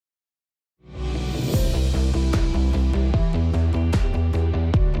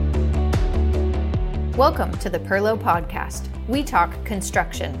Welcome to the Perlo Podcast. We talk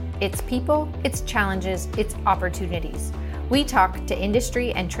construction, its people, its challenges, its opportunities. We talk to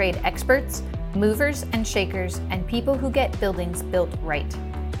industry and trade experts, movers and shakers, and people who get buildings built right.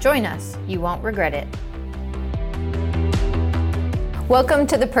 Join us, you won't regret it. Welcome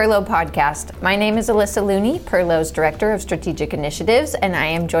to the Perlo Podcast. My name is Alyssa Looney, Perlo's Director of Strategic Initiatives, and I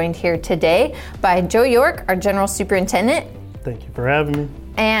am joined here today by Joe York, our General Superintendent. Thank you for having me.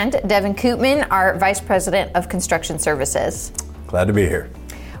 And Devin Koopman, our Vice President of Construction Services. Glad to be here.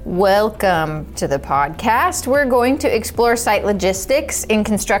 Welcome to the podcast. We're going to explore site logistics in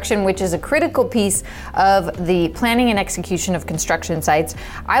construction, which is a critical piece of the planning and execution of construction sites.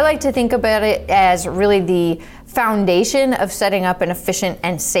 I like to think about it as really the foundation of setting up an efficient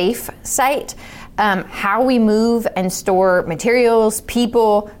and safe site. How we move and store materials,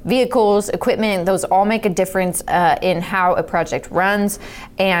 people, vehicles, equipment, those all make a difference in how a project runs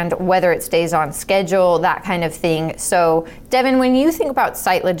and whether it stays on schedule, that kind of thing. So, Devin, when you think about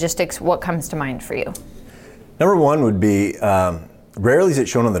site logistics, what comes to mind for you? Number one would be, rarely is it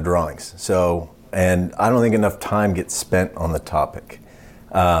shown on the drawings. And I don't think enough time gets spent on the topic.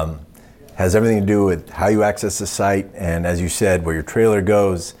 Has everything to do with how you access the site and, as you said, where your trailer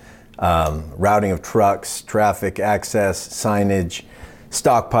goes, routing of trucks, traffic access, signage,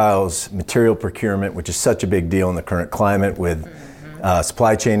 stockpiles, material procurement, which is such a big deal in the current climate with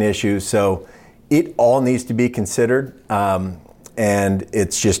supply chain issues. So it all needs to be considered, and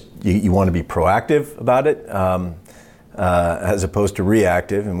it's just you want to be proactive about it as opposed to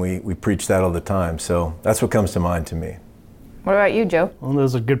reactive, and we preach that all the time. So that's what comes to mind to me. What about you, Joe? Well,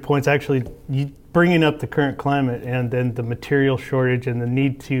 those are good points. Actually, bringing up the current climate and then the material shortage and the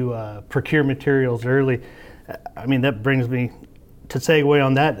need to procure materials early, I mean, that brings me to segue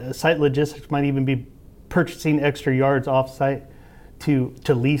on that. Site logistics might even be purchasing extra yards off-site to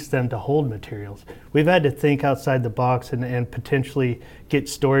lease them to hold materials. We've had to think outside the box and potentially get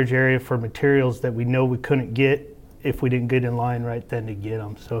storage area for materials that we know we couldn't get if we didn't get in line right then to get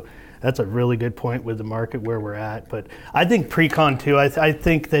them. So that's a really good point with the market where we're at. But I think pre-con too, I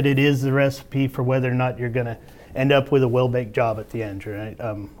think that it is the recipe for whether or not you're going to end up with a well-baked job at the end, right?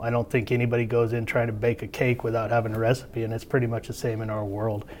 I don't think anybody goes in trying to bake a cake without having a recipe, and it's pretty much the same in our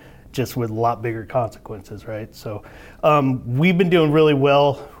world, just with a lot bigger consequences, right? So we've been doing really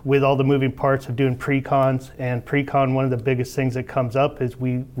well with all the moving parts of doing pre-cons, and pre-con, one of the biggest things that comes up is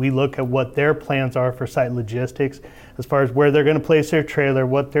we look at what their plans are for site logistics, as far as where they're going to place their trailer,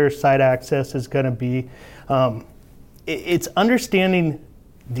 what their site access is going to be. It's understanding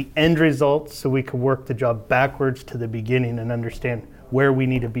the end results so we can work the job backwards to the beginning and understand where we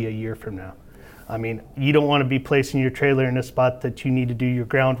need to be a year from now. I mean, you don't want to be placing your trailer in a spot that you need to do your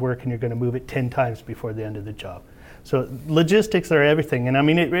groundwork and you're going to move it 10 times before the end of the job. So logistics are everything. And I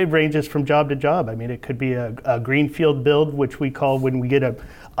mean, it ranges from job to job. I mean, it could be a greenfield build, which we call when we get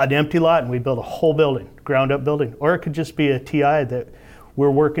an empty lot and we build a whole building, ground up building. Or it could just be a TI that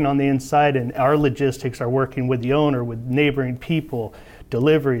we're working on the inside and our logistics are working with the owner, with neighboring people,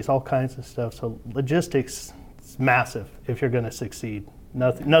 deliveries, all kinds of stuff. So logistics is massive if you're going to succeed.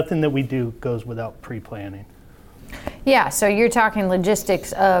 Nothing that we do goes without pre-planning. Yeah, so you're talking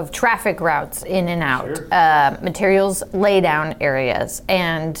logistics of traffic routes in and out, Sure. Materials laydown areas.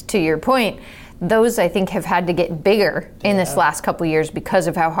 And to your point, those I think have had to get bigger in this last couple years because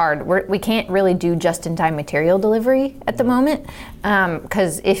of how hard we can't really do just-in-time material delivery at the moment.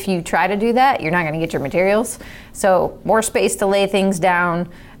 Because if you try to do that, you're not going to get your materials. So more space to lay things down.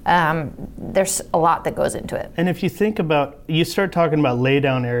 There's a lot that goes into it. And if you think about, you start talking about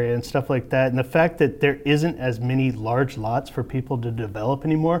laydown area and stuff like that, and the fact that there isn't as many large lots for people to develop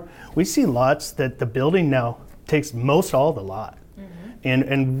anymore, we see lots that the building now takes most all the lot.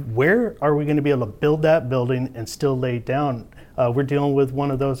 And where are we going to be able to build that building and still lay down? We're dealing with one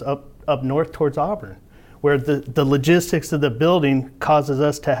of those up north towards Auburn, where the logistics of the building causes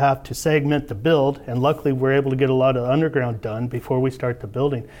us to have to segment the build, and luckily we're able to get a lot of underground done before we start the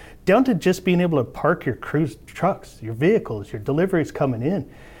building, down to just being able to park your cruise trucks, your vehicles, your deliveries coming in.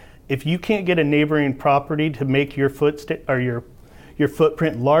 If you can't get a neighboring property to make your your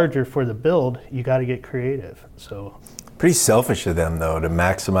footprint larger for the build, you got to get creative. So. Pretty selfish of them, though, to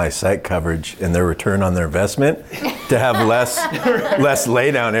maximize site coverage and their return on their investment, to have less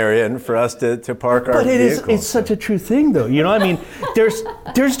laydown area and for us to park our vehicles. But it's such a true thing, though. You know, I mean,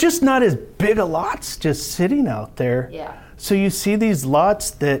 there's just not as big a lots just sitting out there. Yeah. So you see these lots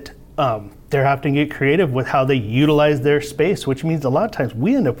that they're having to get creative with how they utilize their space, which means a lot of times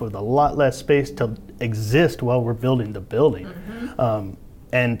we end up with a lot less space to exist while we're building the building.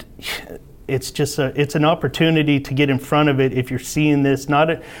 And it's just it's an opportunity to get in front of it. If you're seeing this,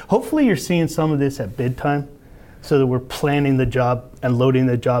 hopefully you're seeing some of this at bid time, so that we're planning the job and loading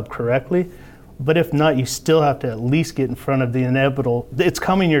the job correctly. But if not, you still have to at least get in front of the inevitable. It's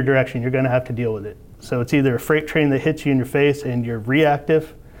coming your direction. You're going to have to deal with it. So it's either a freight train that hits you in your face and you're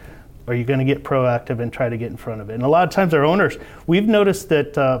reactive, or you're going to get proactive and try to get in front of it. And a lot of times our owners, we've noticed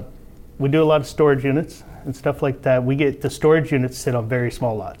that we do a lot of storage units and stuff like that. We get the storage units sit on very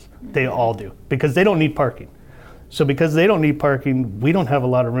small lots. They all do, because they don't need parking. So because they don't need parking, we don't have a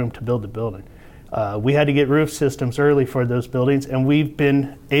lot of room to build the building. We had to get roof systems early for those buildings, and we've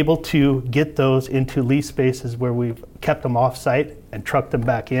been able to get those into lease spaces where we've kept them off site and trucked them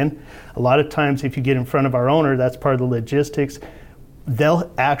back in. A lot of times if you get in front of our owner, that's part of the logistics,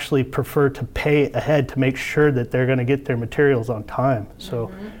 they'll actually prefer to pay ahead to make sure that they're going to get their materials on time.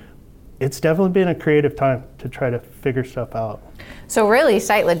 So it's definitely been a creative time to try to figure stuff out. So really,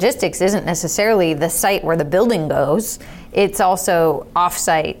 site logistics isn't necessarily the site where the building goes. It's also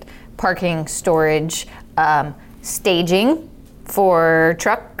off-site parking, storage, staging for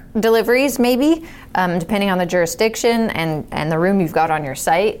truck deliveries maybe, depending on the jurisdiction and the room you've got on your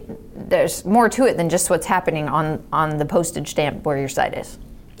site. There's more to it than just what's happening on the postage stamp where your site is.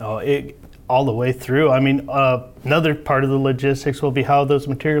 All the way through. I mean, another part of the logistics will be how those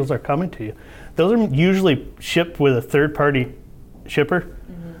materials are coming to you. Those are usually shipped with a third-party shipper.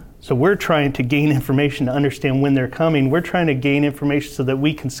 So we're trying to gain information to understand when they're coming. We're trying to gain information so that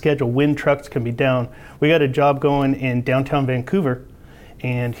we can schedule when trucks can be down. We got a job going in downtown Vancouver,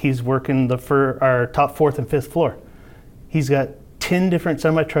 and he's working for our top 4th and 5th floor. He's got 10 different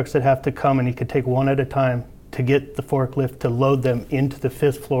semi-trucks that have to come, and he could take one at a time to get the forklift to load them into the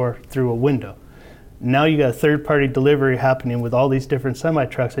 5th floor through a window. Now you got a third-party delivery happening with all these different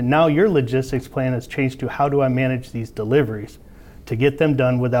semi-trucks, and now your logistics plan has changed to how do I manage these deliveries to get them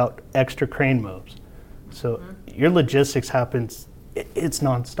done without extra crane moves. So your logistics happens, it's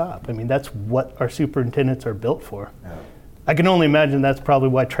nonstop. I mean, that's what our superintendents are built for. Yeah. I can only imagine that's probably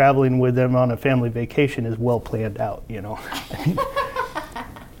why traveling with them on a family vacation is well planned out, you know.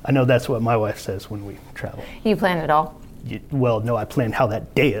 I know that's what my wife says when we travel. You plan it all? Well, no, I plan how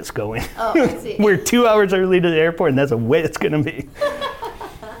that day is going. Oh, I see. We're 2 hours early to the airport, and that's the way it's going to be.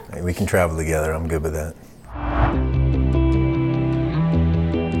 Hey, we can travel together. I'm good with that.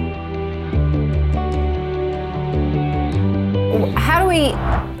 How do we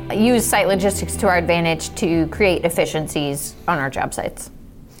use site logistics to our advantage to create efficiencies on our job sites?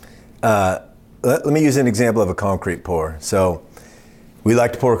 Let me use an example of a concrete pour. So we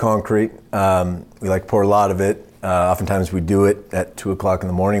like to pour concrete. We like to pour a lot of it. Oftentimes we do it at 2 o'clock in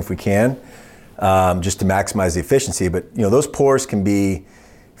the morning if we can, just to maximize the efficiency. But you know, those pours can be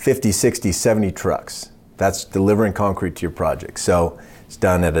 50, 60, 70 trucks. That's delivering concrete to your project. So it's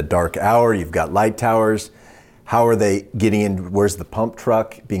done at a dark hour. You've got light towers. How are they getting in? Where's the pump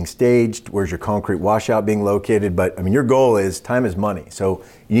truck being staged? Where's your concrete washout being located? But I mean, your goal is time is money. So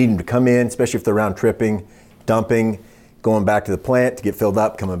you need them to come in, especially if they're round tripping, dumping, going back to the plant to get filled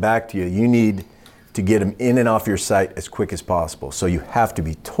up, coming back to you. You need to get them in and off your site as quick as possible. So you have to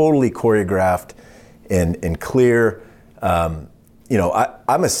be totally choreographed and clear. You know,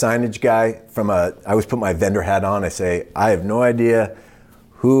 I'm a signage guy. I always put my vendor hat on. I say, I have no idea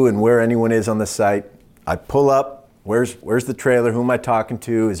who and where anyone is on the site. I pull up, where's the trailer, who am I talking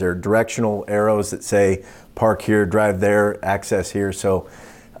to? Is there directional arrows that say park here, drive there, access here? So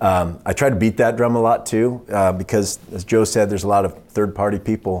I try to beat that drum a lot too, because as Joe said, there's a lot of third-party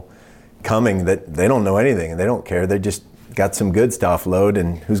people coming that they don't know anything and they don't care. They just got some goods to offload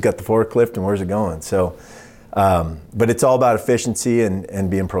and who's got the forklift and where's it going. So, but it's all about efficiency and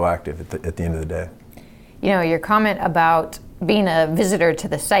being proactive at the end of the day. You know, your comment about being a visitor to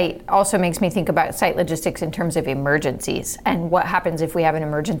the site also makes me think about site logistics in terms of emergencies and what happens if we have an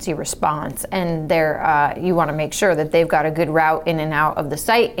emergency response and you want to make sure that they've got a good route in and out of the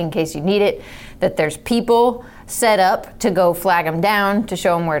site in case you need it, that there's people set up to go flag them down, to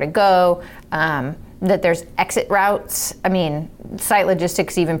show them where to go, that there's exit routes. I mean, site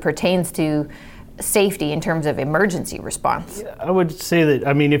logistics even pertains to safety in terms of emergency response. Yeah, I would say that,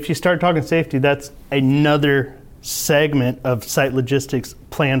 I mean, if you start talking safety, that's another segment of site logistics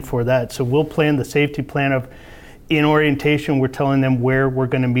plan for that. So we'll plan the safety plan of, in orientation, we're telling them where we're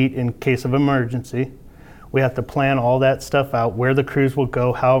going to meet in case of emergency. We have to plan all that stuff out, where the crews will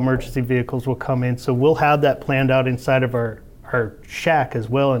go, how emergency vehicles will come in. So we'll have that planned out inside of our shack as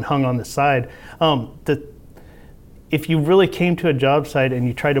well and hung on the side. If you really came to a job site and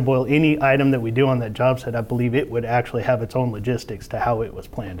you tried to boil any item that we do on that job site, I believe it would actually have its own logistics to how it was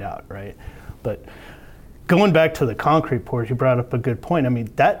planned out, right? But going back to the concrete pours, you brought up a good point. I mean,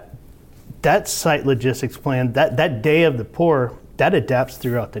 that site logistics plan, that day of the pour, that adapts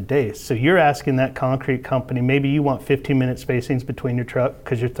throughout the day. So you're asking that concrete company, maybe you want 15-minute spacings between your truck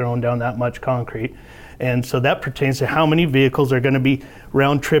because you're throwing down that much concrete. And so that pertains to how many vehicles are going to be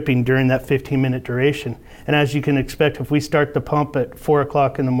round tripping during that 15-minute duration. And as you can expect, if we start the pump at 4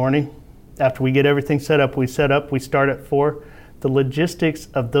 o'clock in the morning, after we get everything set up, we start at 4. The logistics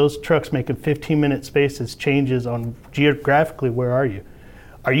of those trucks making 15-minute spaces changes on geographically, where are you?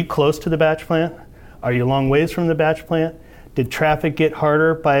 Are you close to the batch plant? Are you a long ways from the batch plant? Did traffic get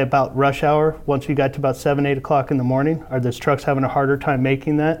harder by about rush hour once you got to about 7, 8 o'clock in the morning? Are those trucks having a harder time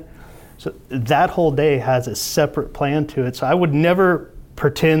making that? So that whole day has a separate plan to it. So I would never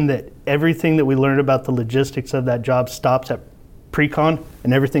pretend that everything that we learned about the logistics of that job stops at pre-con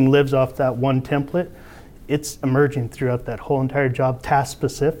and everything lives off that one template. It's emerging throughout that whole entire job, task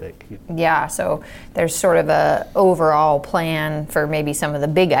specific. Yeah, so there's sort of a overall plan for maybe some of the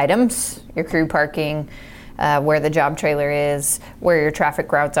big items, your crew parking, where the job trailer is, where your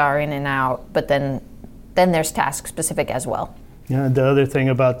traffic routes are in and out, but then there's task specific as well. Yeah, the other thing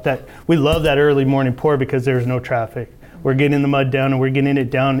about that, we love that early morning pour because there's no traffic. We're getting the mud down and we're getting it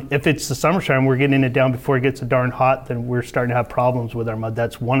down. If it's the summertime, we're getting it down before it gets so darn hot, then we're starting to have problems with our mud.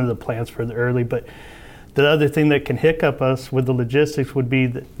 That's one of the plans for the early. But the other thing that can hiccup us with the logistics would be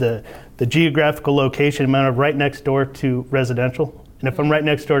the geographical location, amount of right next door to residential. And if I'm right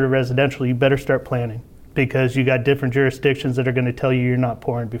next door to residential, you better start planning because you got different jurisdictions that are going to tell you you're not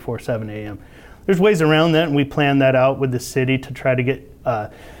pouring before 7 a.m. There's ways around that, and we plan that out with the city to try to get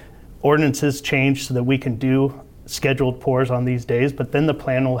ordinances changed so that we can do scheduled pours on these days. But then the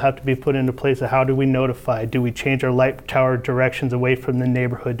plan will have to be put into place of how do we notify? Do we change our light tower directions away from the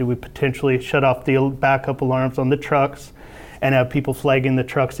neighborhood? Do we potentially shut off the backup alarms on the trucks and have people flagging the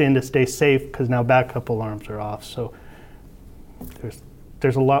trucks in to stay safe because now backup alarms are off? So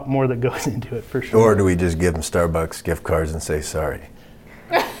there's a lot more that goes into it for sure. Or do we just give them Starbucks gift cards and say sorry?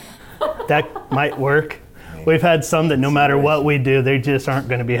 That might work. We've had some that no matter what we do, they just aren't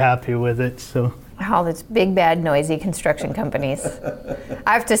going to be happy with it. So all these big, bad, noisy construction companies.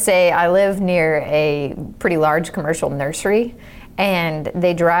 I have to say, I live near a pretty large commercial nursery, and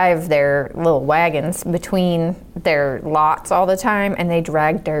they drive their little wagons between their lots all the time, and they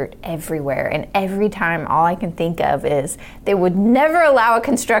drag dirt everywhere. And every time, all I can think of is they would never allow a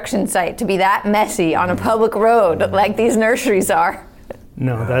construction site to be that messy on a public road like these nurseries are.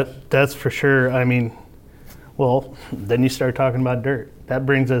 No, that's for sure. I mean, well, then you start talking about dirt. That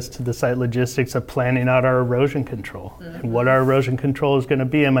brings us to the site logistics of planning out our erosion control. Mm-hmm. And what our erosion control is going to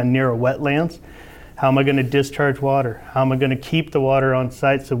be. Am I near a wetlands? How am I going to discharge water? How am I going to keep the water on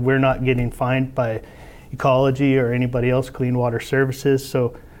site so we're not getting fined by Ecology or anybody else, Clean Water Services?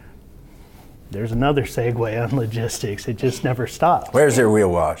 So there's another segue on logistics. It just never stops. Where's their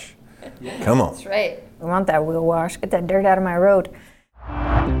wheel wash? Come on. That's right. We want that wheel wash. Get that dirt out of my road.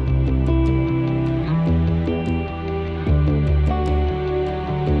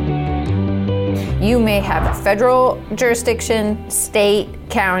 You may have a federal jurisdiction, state,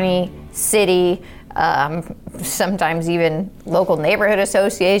 county, city, sometimes even local neighborhood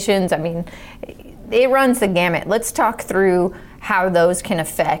associations. I mean, it runs the gamut. Let's talk through how those can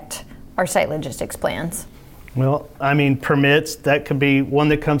affect our site logistics plans. Well, I mean, permits, that could be one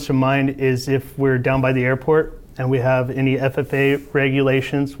that comes to mind is if we're down by the airport and we have any FFA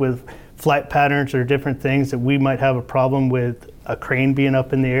regulations with flight patterns or different things that we might have a problem with a crane being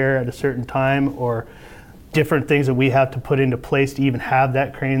up in the air at a certain time or different things that we have to put into place to even have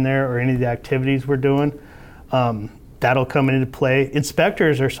that crane there or any of the activities we're doing. That'll come into play.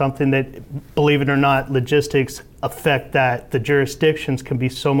 Inspectors are something that, believe it or not, logistics affect that. The jurisdictions can be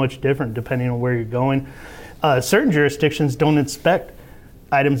so much different depending on where you're going. Certain jurisdictions don't inspect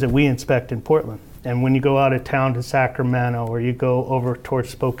items that we inspect in Portland. And when you go out of town to Sacramento or you go over towards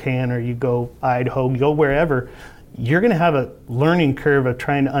Spokane or you go Idaho, you go wherever, you're going to have a learning curve of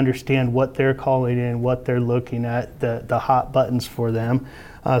trying to understand what they're calling in, what they're looking at, the hot buttons for them.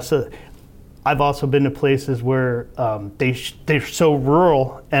 So I've also been to places where they're so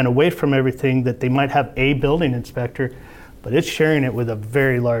rural and away from everything that they might have a building inspector, but it's sharing it with a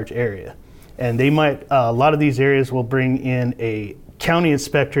very large area. And they might, a lot of these areas will bring in a county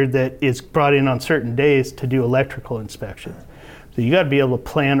inspector that is brought in on certain days to do electrical inspections. So you got to be able to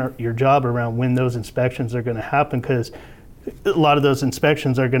plan your job around when those inspections are going to happen, because a lot of those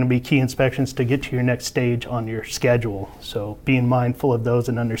inspections are going to be key inspections to get to your next stage on your schedule. So being mindful of those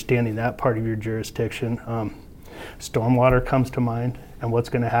and understanding that part of your jurisdiction. Stormwater comes to mind and what's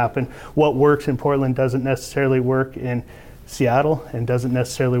going to happen. What works in Portland doesn't necessarily work in Seattle and doesn't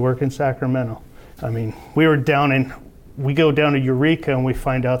necessarily work in Sacramento. I mean, we were down in we go down to Eureka and we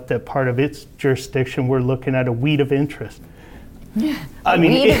find out that part of its jurisdiction, we're looking at a weed of interest. Weed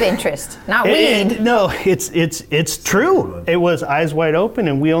of interest, not weed. No, it's true. It was eyes wide open,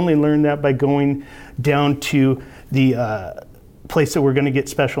 and we only learned that by going down to the place that we're going to get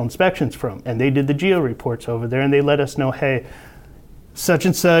special inspections from. And they did the geo reports over there, and they let us know, hey, such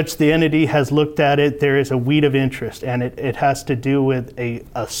and such, the entity has looked at it, there is a weed of interest, and it has to do with a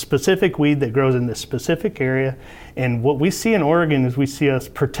specific weed that grows in this specific area. And what we see in Oregon is we see us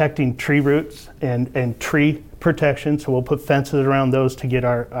protecting tree roots and tree protection, so we'll put fences around those to get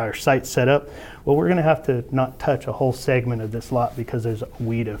our site set up. Well, we're gonna have to not touch a whole segment of this lot because there's a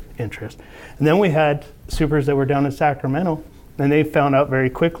weed of interest. And then we had supers that were down in Sacramento, and they found out very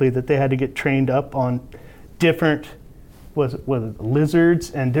quickly that they had to get trained up on different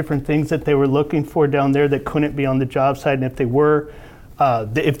lizards and different things that they were looking for down there that couldn't be on the job site. And if they were,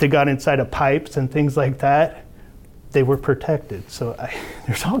 if they got inside of pipes and things like that, they were protected. So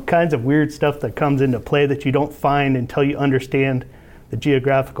there's all kinds of weird stuff that comes into play that you don't find until you understand the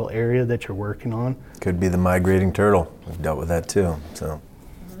geographical area that you're working on. Could be the migrating turtle. We've dealt with that too. So.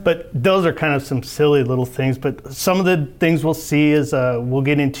 But those are kind of some silly little things. But some of the things we'll see is we'll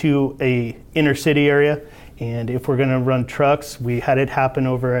get into a inner city area. And if we're gonna run trucks, we had it happen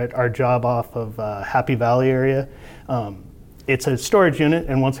over at our job off of Happy Valley area. It's a storage unit,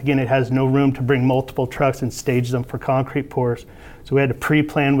 and once again, it has no room to bring multiple trucks and stage them for concrete pours. So we had to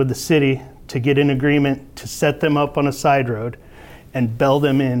pre-plan with the city to get an agreement to set them up on a side road and bell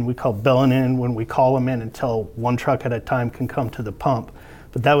them in. We call belling in when we call them in until one truck at a time can come to the pump.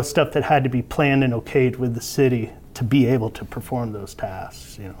 But that was stuff that had to be planned and okayed with the city to be able to perform those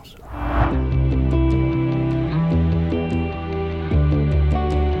tasks, you know. So.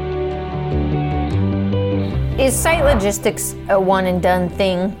 Is site logistics a one and done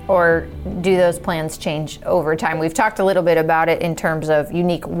thing, or do those plans change over time? We've talked a little bit about it in terms of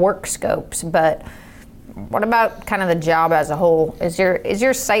unique work scopes, but what about kind of the job as a whole? Is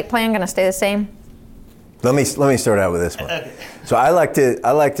your site plan going to stay the same? Let me start out with this one. Okay. So I like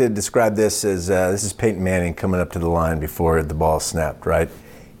to describe this as this is Peyton Manning coming up to the line before the ball snapped, right?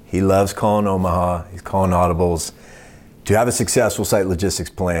 He loves calling Omaha. He's calling audibles. To have a successful site logistics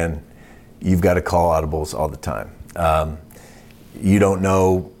plan, you've got to call audibles all the time. You don't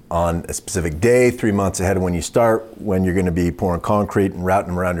know on a specific day, 3 months ahead of when you start, when you're going to be pouring concrete and routing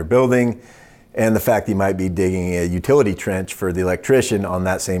them around your building, and the fact that you might be digging a utility trench for the electrician on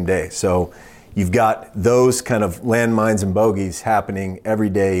that same day. So you've got those kind of landmines and bogeys happening every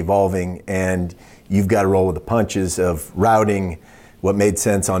day, evolving, and you've got to roll with the punches of routing. What made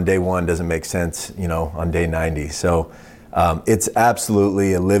sense on day one doesn't make sense, on day 90. So it's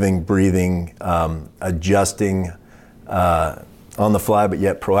absolutely a living, breathing, adjusting on the fly, but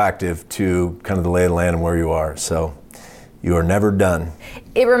yet proactive to kind of the lay of the land and where you are. So you are never done.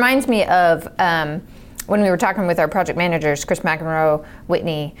 It reminds me of when we were talking with our project managers, Chris McEnroe,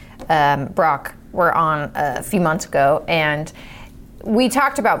 Whitney, Brock, were on a few months ago, and we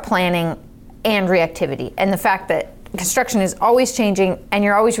talked about planning and reactivity and the fact that construction is always changing and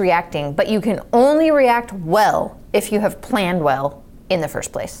you're always reacting, but you can only react well if you have planned well in the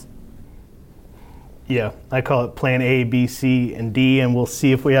first place. Yeah, I call it plan A, B, C, and D, and we'll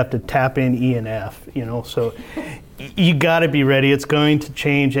see if we have to tap in E and F, so you gotta be ready. It's going to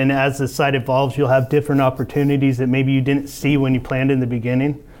change, and as the site evolves, you'll have different opportunities that maybe you didn't see when you planned in the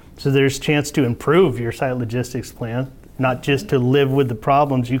beginning. So there's a chance to improve your site logistics plan, not just to live with the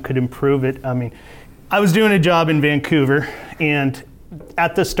problems, you could improve it. I mean, I was doing a job in Vancouver, and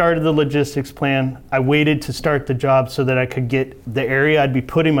at the start of the logistics plan, I waited to start the job so that I could get the area I'd be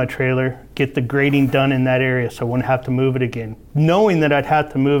putting my trailer, get the grading done in that area so I wouldn't have to move it again. Knowing that I'd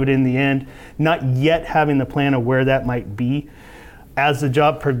have to move it in the end, not yet having the plan of where that might be. As the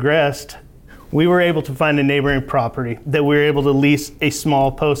job progressed, we were able to find a neighboring property that we were able to lease a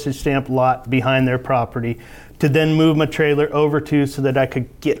small postage stamp lot behind their property to then move my trailer over to so that I could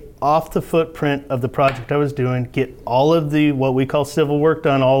get off the footprint of the project I was doing, get all of the, what we call civil work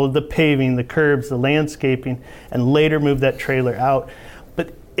done, all of the paving, the curbs, the landscaping, and later move that trailer out.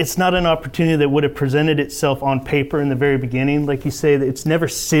 But it's not an opportunity that would have presented itself on paper in the very beginning. Like you say, that it's never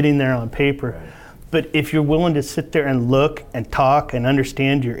sitting there on paper. Right. But if you're willing to sit there and look and talk and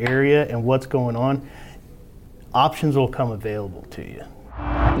understand your area and what's going on, options will come available to you.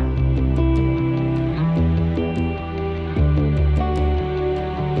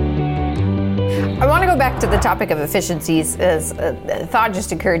 I want to go back to the topic of efficiencies, as a thought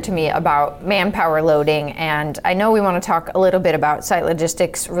just occurred to me about manpower loading, and I know we want to talk a little bit about site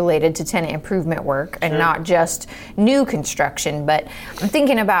logistics related to tenant improvement work and not just new construction, but I'm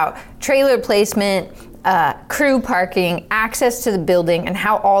thinking about trailer placement, crew parking, access to the building, and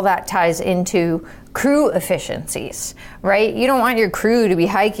how all that ties into crew efficiencies, right? You don't want your crew to be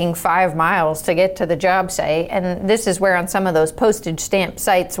hiking 5 miles to get to the job site. And this is where on some of those postage stamp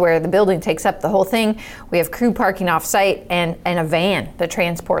sites where the building takes up the whole thing, we have crew parking off site and a van that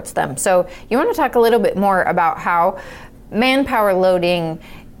transports them. So you want to talk a little bit more about how manpower loading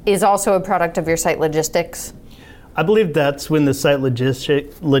is also a product of your site logistics? I believe that's when the site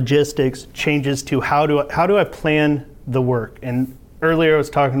logistics changes to how do I plan the work. And earlier I was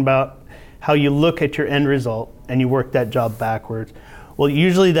talking about how you look at your end result and you work that job backwards. Well,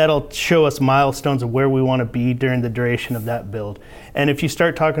 usually that'll show us milestones of where we want to be during the duration of that build. And if you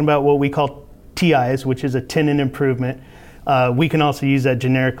start talking about what we call TIs, which is a tenant improvement, we can also use that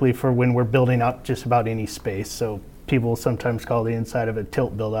generically for when we're building out just about any space. So people sometimes call the inside of a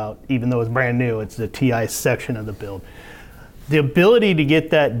tilt build out, even though it's brand new, it's the TI section of the build. The ability to get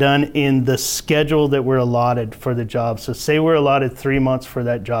that done in the schedule that we're allotted for the job. So say we're allotted 3 months for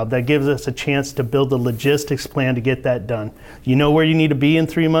that job. That gives us a chance to build a logistics plan to get that done. You know where you need to be in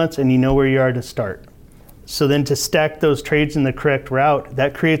 3 months and you know where you are to start. So then to stack those trades in the correct route,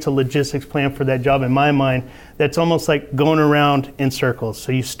 that creates a logistics plan for that job. In my mind, that's almost like going around in circles.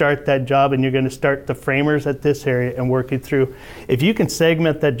 So you start that job and you're going to start the framers at this area and work it through. If you can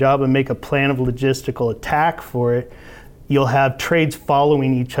segment that job and make a plan of logistical attack for it, you'll have trades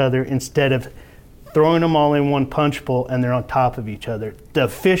following each other instead of throwing them all in one punch bowl and they're on top of each other. The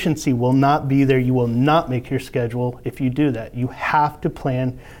efficiency will not be there. You will not make your schedule if you do that. You have to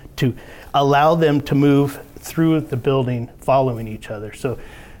plan to allow them to move through the building following each other. So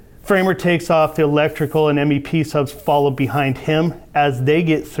framer takes off, the electrical and MEP subs follow behind him. As they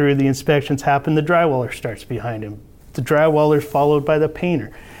get through, the inspections happen, the drywaller starts behind him. The drywaller is followed by the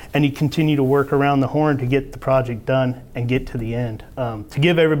painter. And you continue to work around the horn to get the project done and get to the end. To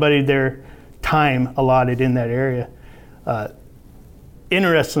give everybody their time allotted in that area.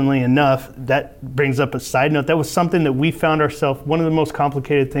 Interestingly enough, that brings up a side note. That was something that we found ourselves, one of the most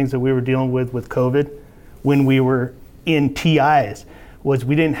complicated things that we were dealing with COVID when we were in TIs, was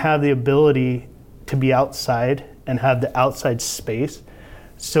we didn't have the ability to be outside and have the outside space.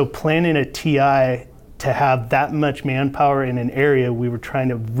 So planning a TI to have that much manpower in an area, we were trying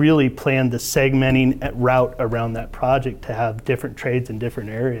to really plan the segmenting route around that project to have different trades in different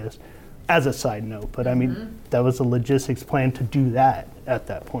areas, as a side note. But I mean, that was a logistics plan to do that at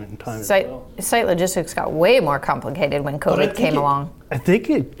that point in time. Site logistics got way more complicated when COVID came along. I think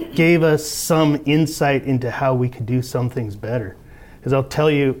it gave us some insight into how we could do some things better. Because I'll tell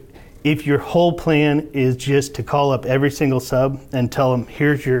you, if your whole plan is just to call up every single sub and tell them,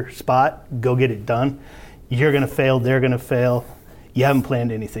 here's your spot, go get it done, you're going to fail, they're going to fail. You haven't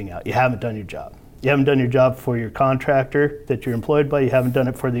planned anything out. You haven't done your job. You haven't done your job for your contractor that you're employed by. You haven't done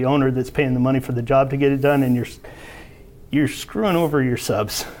it for the owner that's paying the money for the job to get it done, and you're screwing over your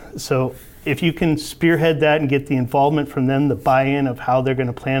subs. So if you can spearhead that and get the involvement from them, the buy-in of how they're going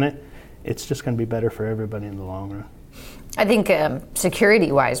to plan it, it's just going to be better for everybody in the long run. I think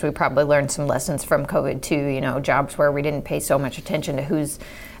security-wise, we probably learned some lessons from COVID too. You know, jobs where we didn't pay so much attention to who's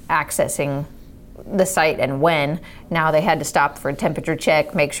accessing the site and when. Now they had to stop for a temperature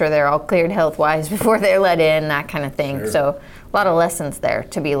check, make sure they're all cleared health-wise before they're let in, that kind of thing. Sure. So a lot of lessons there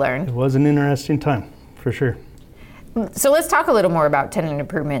to be learned. It was an interesting time, for sure. So let's talk a little more about tenant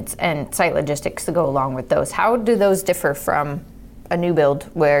improvements and site logistics to go along with those. How do those differ from a new build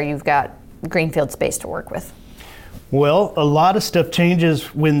where you've got greenfield space to work with? Well, a lot of stuff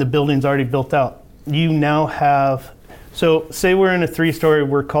changes when the building's already built out. You now have, so say we're in a 3-story,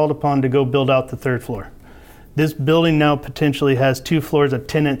 we're called upon to go build out the 3rd floor. This building now potentially has 2 floors of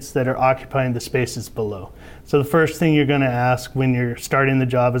tenants that are occupying the spaces below. So the first thing you're going to ask when you're starting the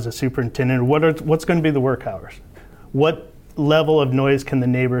job as a superintendent, what's going to be the work hours? What level of noise can the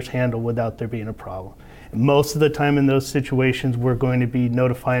neighbors handle without there being a problem? And most of the time in those situations, we're going to be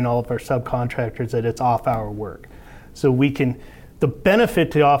notifying all of our subcontractors that it's off-hour work. So the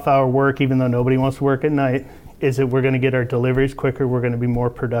benefit to off-hour work, even though nobody wants to work at night, is that we're going to get our deliveries quicker, we're going to be more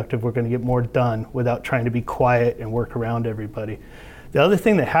productive, we're going to get more done without trying to be quiet and work around everybody. The other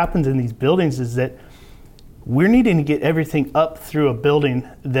thing that happens in these buildings is that we're needing to get everything up through a building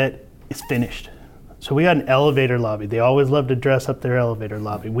that is finished. So we got an elevator lobby. They always love to dress up their elevator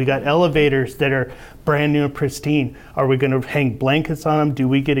lobby. We got elevators that are brand new and pristine. Are we going to hang blankets on them? Do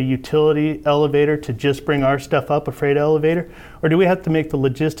we get a utility elevator to just bring our stuff up, a freight elevator? Or do we have to make the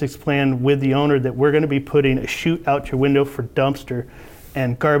logistics plan with the owner that we're going to be putting a chute out your window for dumpster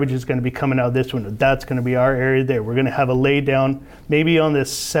and garbage is going to be coming out this window? That's going to be our area there. We're going to have a lay down. Maybe on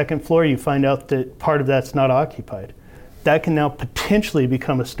this 2nd floor you find out that part of that's not occupied. that can now potentially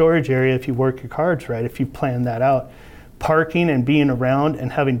become a storage area if you work your cards right, if you plan that out. Parking and being around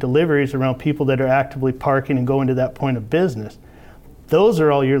and having deliveries around people that are actively parking and going to that point of business. Those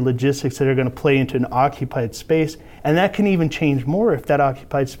are all your logistics that are going to play into an occupied space, and that can even change more if that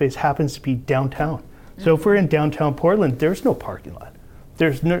occupied space happens to be downtown. So if we're in downtown Portland, there's no parking lot.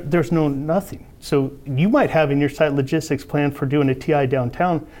 There's no nothing. So you might have in your site logistics plan for doing a TI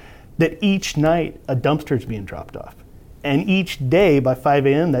downtown that each night a dumpster is being dropped off. And each day by 5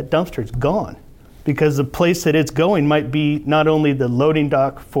 a.m. that dumpster is gone, because the place that it's going might be not only the loading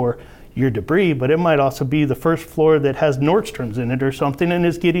dock for your debris, but it might also be the first floor that has Nordstrom's in it or something and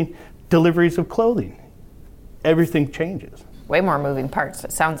is getting deliveries of clothing. Everything changes. Way more moving parts,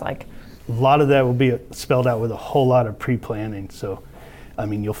 it sounds like. A lot of that will be spelled out with a whole lot of pre-planning. So, I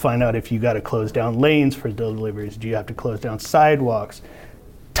mean, you'll find out if you got to close down lanes for deliveries, do you have to close down sidewalks,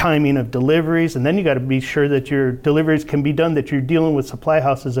 timing of deliveries, and then you got to be sure that your deliveries can be done, that you're dealing with supply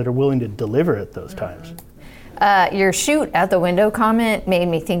houses that are willing to deliver at those times. Your shoot at the window comment made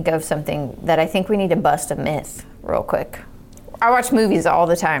me think of something that I think we need to bust a myth real quick. I watch movies all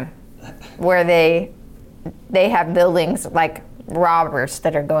the time where they have buildings like robbers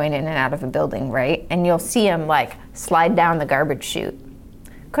that are going in and out of a building, right? And you'll see them like slide down the garbage chute.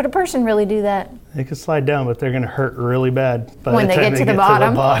 Could a person really do that? They could slide down, but they're going to hurt really bad when they get to the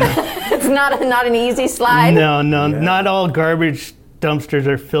bottom. It's not an easy slide. No, not all garbage dumpsters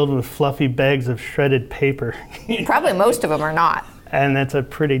are filled with fluffy bags of shredded paper. Probably most of them are not. And that's a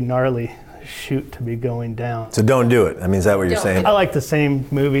pretty gnarly chute to be going down. So don't do it. I mean, is that what you're saying? I like the same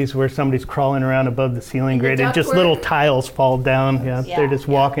movies where somebody's crawling around above the ceiling grid and just little tiles fall down. Yeah, they're just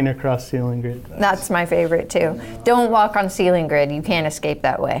walking across ceiling grid. That's my favorite too. Don't walk on ceiling grid. You can't escape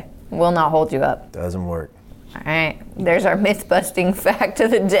that way. Will not hold you up. Doesn't work. All right. There's our myth-busting fact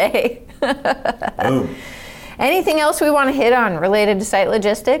of the day. Boom. Anything else we want to hit on related to site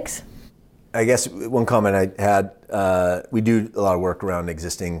logistics? I guess one comment I had, we do a lot of work around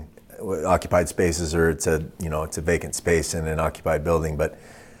existing occupied spaces, or it's a vacant space in an occupied building. But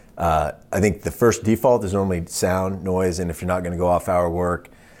I think the first default is normally sound, noise, and if you're not going to go off hour work,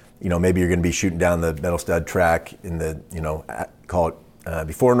 maybe you're going to be shooting down the metal stud track in the, call it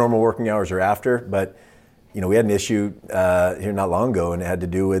before normal working hours or after. But we had an issue here not long ago, and it had to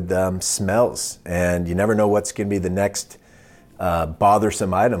do with smells. And you never know what's going to be the next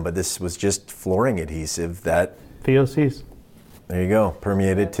bothersome item, but this was just flooring adhesive that VOCs. There you go,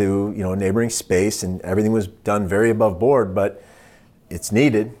 permeated to a neighboring space, and everything was done very above board, but it's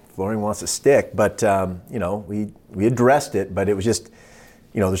needed. Flooring wants to stick, but we addressed it, but it was just,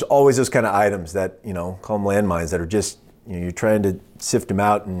 there's always those kind of items that, call them landmines, that are just, you're trying to sift them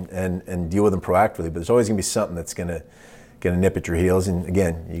out and deal with them proactively, but there's always going to be something that's going to nip at your heels, and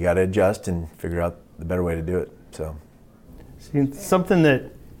again, you got to adjust and figure out the better way to do it. So, see, something that,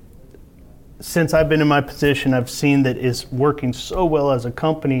 since I've been in my position, I've seen that is working so well as a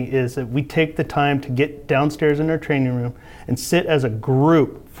company is that we take the time to get downstairs in our training room and sit as a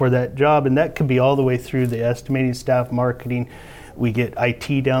group for that job, and that could be all the way through the estimating staff, marketing. We get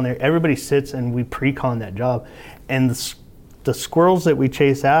IT down there. Everybody sits and we pre-con that job. And the squirrels that we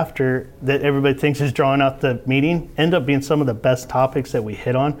chase after that everybody thinks is drawing out the meeting end up being some of the best topics that we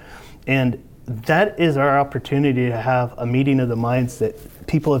hit on. And that is our opportunity to have a meeting of the minds that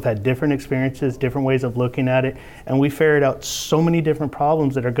people have had different experiences, different ways of looking at it, and we ferret out so many different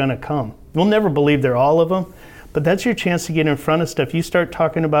problems that are going to come. We'll never believe they're all of them, but that's your chance to get in front of stuff. You start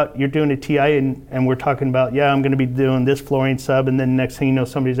talking about you're doing a TI and we're talking about, I'm going to be doing this flooring sub, and then next thing you know,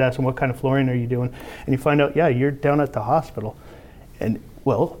 somebody's asking, what kind of flooring are you doing? And you find out, you're down at the hospital. And,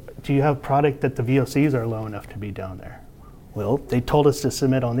 do you have product that the VOCs are low enough to be down there? Well, they told us to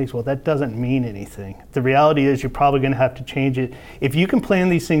submit on these. Well, that doesn't mean anything. The reality is you're probably going to have to change it. If you can plan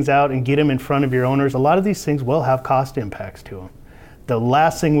these things out and get them in front of your owners, a lot of these things will have cost impacts to them. The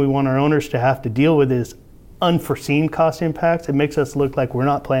last thing we want our owners to have to deal with is unforeseen cost impacts. It makes us look like we're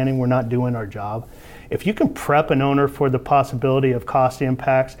not planning, we're not doing our job. If you can prep an owner for the possibility of cost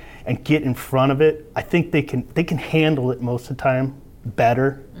impacts and get in front of it, I think they can handle it most of the time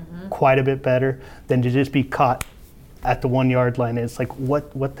better, quite a bit better, than to just be caught at the 1 yard line. It's like,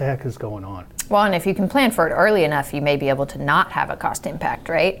 what the heck is going on? Well, and if you can plan for it early enough, you may be able to not have a cost impact,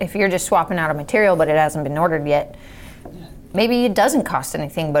 right? If you're just swapping out a material but it hasn't been ordered yet, maybe it doesn't cost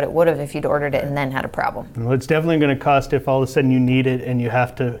anything, but it would have if you'd ordered it and then had a problem. Well, it's definitely going to cost if all of a sudden you need it and you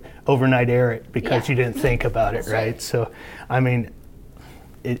have to overnight air it because you didn't think about it, right? So, I mean,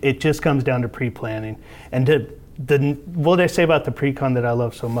 it just comes down to pre-planning. And what I say about the pre-con that I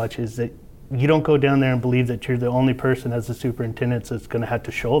love so much is that you don't go down there and believe that you're the only person as the superintendent that's going to have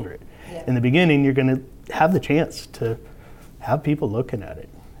to shoulder it. Yeah. In the beginning, you're going to have the chance to have people looking at it.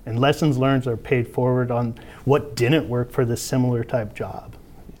 And lessons learned are paid forward on what didn't work for this similar type job.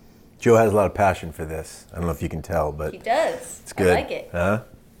 Joe has a lot of passion for this. I don't know if you can tell, but He does. it's good. I like it. Huh?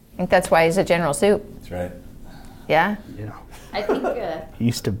 I think that's why he's a General Soup. That's right. Yeah? Yeah. I think... He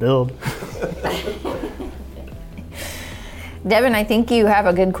used to build. Devin, I think you have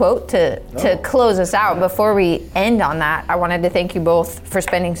a good quote to close us out. Before we end on that, I wanted to thank you both for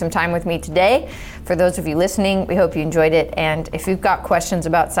spending some time with me today. For those of you listening, we hope you enjoyed it. And if you've got questions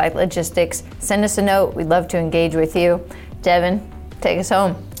about site logistics, send us a note. We'd love to engage with you. Devin, take us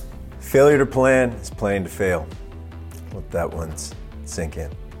home. Failure to plan is planning to fail. Let that one sink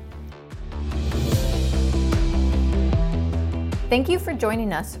in. Thank you for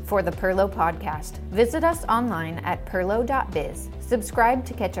joining us for the Perlo podcast. Visit us online at perlo.biz. Subscribe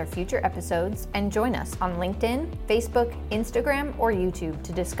to catch our future episodes and join us on LinkedIn, Facebook, Instagram, or YouTube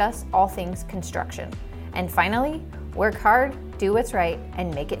to discuss all things construction. And finally, work hard, do what's right,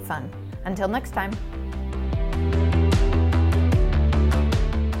 and make it fun. Until next time.